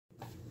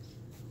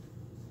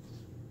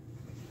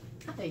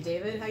Hey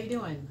David, how you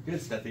doing? Good,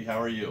 Steffi. How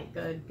are you?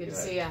 Good. Good to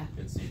see ya.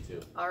 Good to see you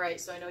too. All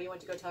right, so I know you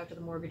went to go talk to the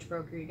mortgage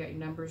broker. You got your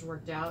numbers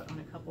worked out on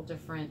a couple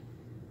different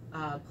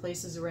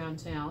places around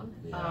town.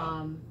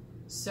 Yeah.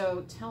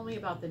 So tell me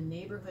about the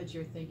neighborhoods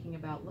you're thinking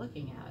about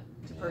looking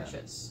at to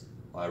purchase.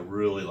 Well, I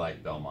really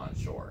like Belmont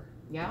Shore.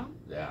 Yeah?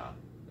 Yeah,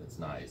 it's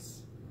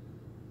nice.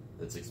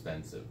 It's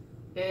expensive.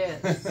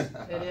 It is.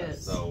 It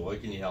is. So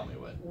what can you help me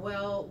with?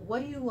 Well,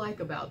 what do you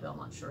like about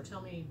Belmont Shore? Tell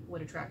me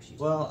what attracts you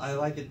to Well, I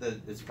like it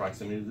that it's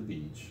proximity to the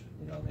beach.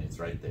 You know, I mean, it's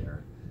right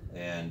there.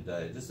 And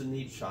just a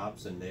neat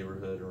shops and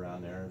neighborhood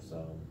around there.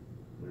 So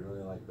we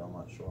really like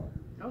Belmont Shore.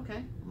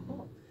 Okay,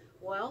 cool.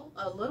 Well,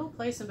 a little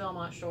place in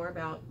Belmont Shore,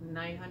 about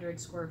 900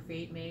 square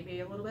feet, maybe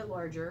a little bit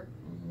larger.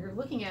 You're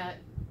looking at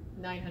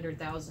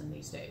 900,000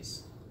 these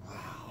days.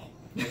 Wow.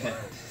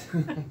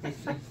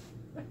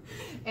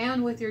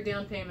 And with your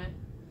down payment.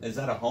 Is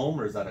that a home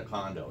or is that a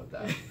condo at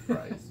that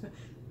price?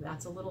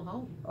 That's a little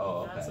home.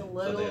 Oh, okay. That's a So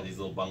little, they have these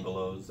little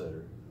bungalows that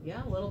are...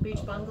 Yeah, a little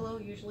beach bungalow,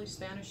 usually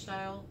Spanish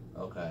style.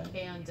 Okay.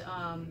 And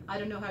I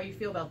don't know how you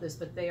feel about this,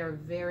 but they are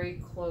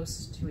very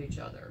close to each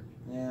other.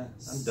 Yeah,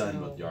 I'm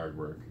done with yard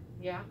work.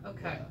 Yeah,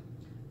 okay.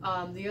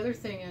 Yeah. The other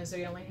thing is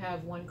they only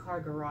have one-car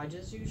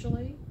garages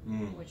usually,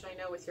 which I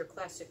know with your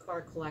classic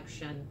car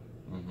collection,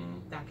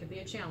 that could be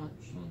a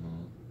challenge.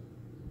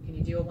 Can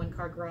you do a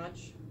one-car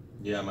garage?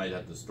 Yeah, I might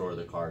have to store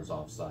the cars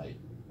off-site.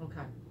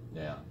 Okay.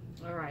 Yeah.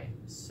 All right.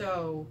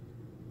 So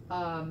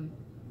I'm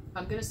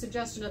going to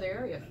suggest another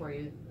area for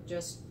you,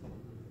 just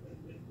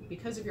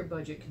because of your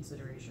budget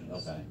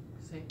considerations. Okay.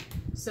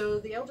 So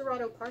the El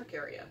Dorado Park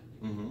area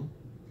Mm-hmm.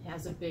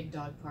 has a big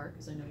dog park,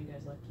 because I know you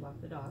guys like to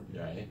walk the dog.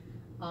 Right.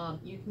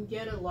 You can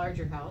get a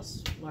larger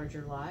house,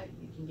 larger lot.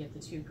 You can get the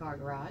two-car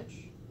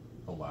garage.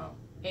 Oh, wow.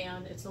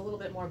 And it's a little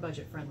bit more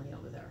budget-friendly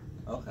over there.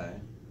 Okay.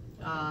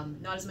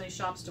 Not as many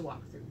shops to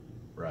walk through.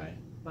 Right.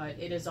 But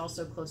it is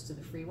also close to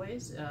the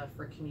freeways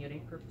for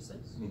commuting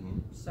purposes.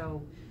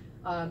 So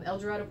El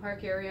Dorado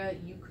Park area,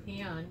 you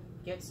can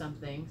get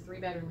something,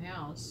 3-bedroom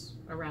house,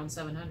 around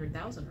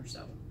 700,000 or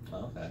so.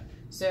 Okay.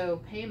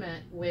 So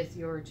payment with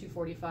your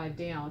 245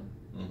 down,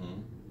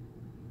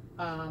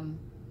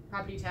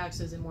 property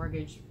taxes and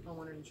mortgage,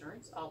 homeowner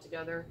insurance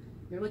altogether,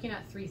 you're looking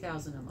at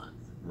 3,000 a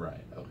month.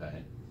 Right.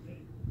 Okay.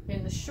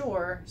 In the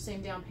Shore,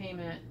 same down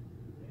payment,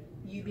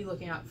 you'd be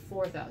looking at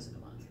 4,000 a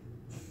month.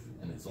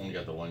 And it's only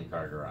got the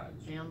one-car garage.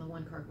 And the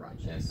one-car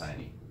garage. And it's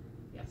tiny.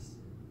 Yes.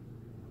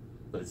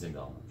 But it's in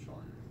Belmont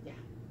Shore. Yeah.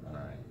 All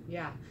right.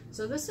 Yeah.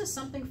 So this is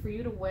something for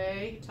you to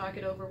weigh, talk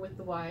it over with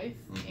the wife,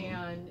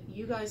 and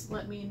you guys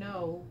let me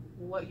know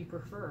what you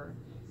prefer.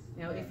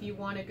 Now, if you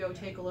want to go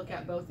take a look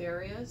at both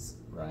areas,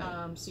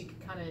 so you can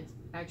kind of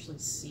actually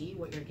see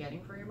what you're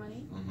getting for your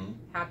money,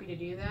 happy to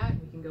do that.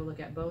 We can go look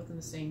at both in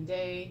the same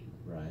day.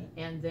 Right.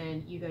 And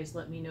then you guys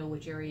let me know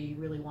which area you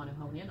really want to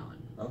hone in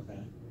on. Okay.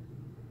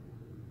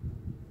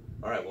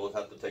 All right, we'll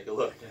have to take a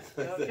look.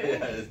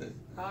 Okay.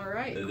 All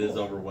right. It is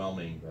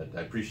overwhelming, but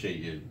I appreciate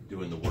you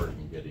doing the work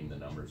and getting the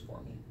numbers for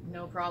me.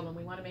 No problem.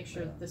 We want to make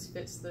sure that this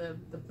fits the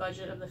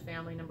budget of the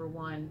family, number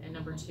one, and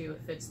number two,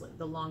 it fits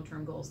the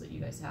long-term goals that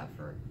you guys have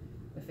for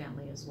the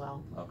family as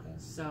well. Okay.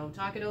 So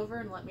talk it over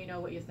and let me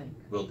know what you think.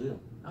 Will do.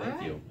 Thank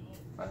right. you.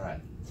 All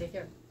right. Take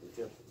care. You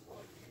too.